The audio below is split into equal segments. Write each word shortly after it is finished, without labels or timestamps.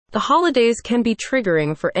The holidays can be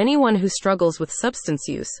triggering for anyone who struggles with substance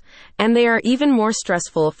use, and they are even more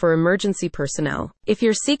stressful for emergency personnel. If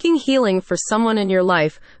you're seeking healing for someone in your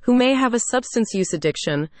life who may have a substance use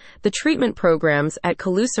addiction, the treatment programs at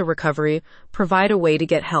Calusa Recovery provide a way to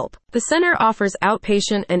get help. The center offers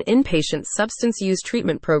outpatient and inpatient substance use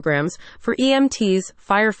treatment programs for EMTs,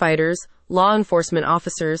 firefighters, law enforcement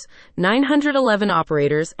officers, 911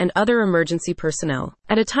 operators, and other emergency personnel.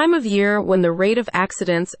 At a time of year when the rate of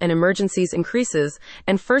accidents and emergencies increases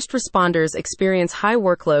and first responders experience high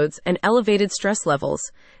workloads and elevated stress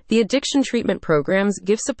levels, the addiction treatment programs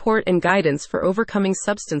give support and guidance for overcoming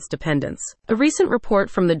substance dependence. A recent report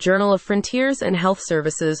from the Journal of Frontiers and Health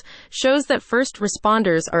Services shows that first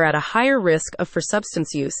responders are at a higher risk for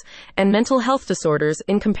substance use and mental health disorders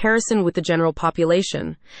in comparison with the general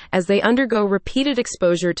population, as they undergo repeated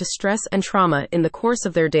exposure to stress and trauma in the course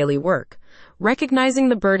of their daily work. Recognizing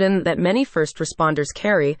the burden that many first responders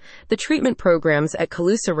carry, the treatment programs at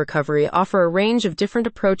Calusa Recovery offer a range of different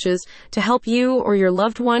approaches to help you or your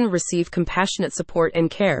loved one receive compassionate support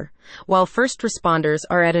and care. While first responders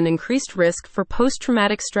are at an increased risk for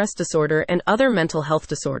post-traumatic stress disorder and other mental health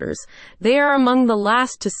disorders, they are among the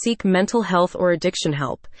last to seek mental health or addiction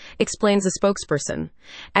help, explains a spokesperson.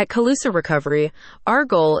 At Calusa Recovery, our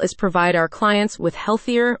goal is to provide our clients with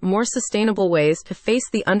healthier, more sustainable ways to face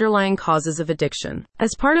the underlying causes of addiction.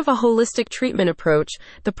 As part of a holistic treatment approach,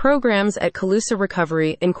 the programs at Calusa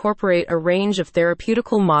Recovery incorporate a range of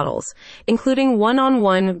therapeutical models, including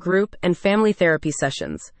one-on-one, group, and family therapy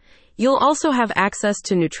sessions. You'll also have access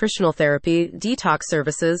to nutritional therapy, detox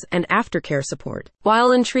services, and aftercare support.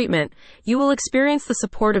 While in treatment, you will experience the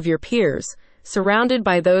support of your peers, surrounded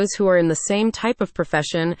by those who are in the same type of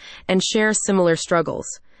profession and share similar struggles.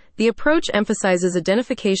 The approach emphasizes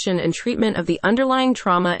identification and treatment of the underlying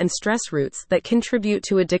trauma and stress roots that contribute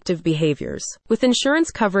to addictive behaviors. With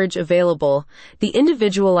insurance coverage available, the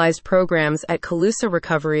individualized programs at Calusa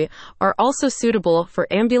Recovery are also suitable for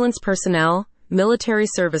ambulance personnel, military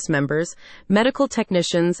service members, medical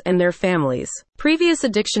technicians, and their families. Previous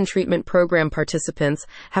addiction treatment program participants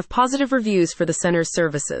have positive reviews for the center's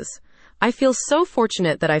services. I feel so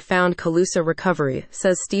fortunate that I found Calusa Recovery,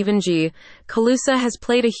 says Stephen G. Calusa has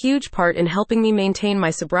played a huge part in helping me maintain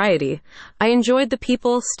my sobriety. I enjoyed the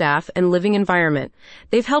people, staff, and living environment.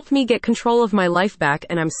 They've helped me get control of my life back,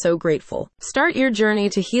 and I'm so grateful. Start your journey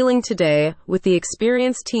to healing today with the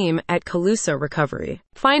experienced team at Calusa Recovery.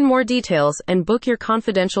 Find more details and book your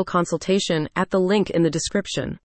confidential consultation at the link in the description.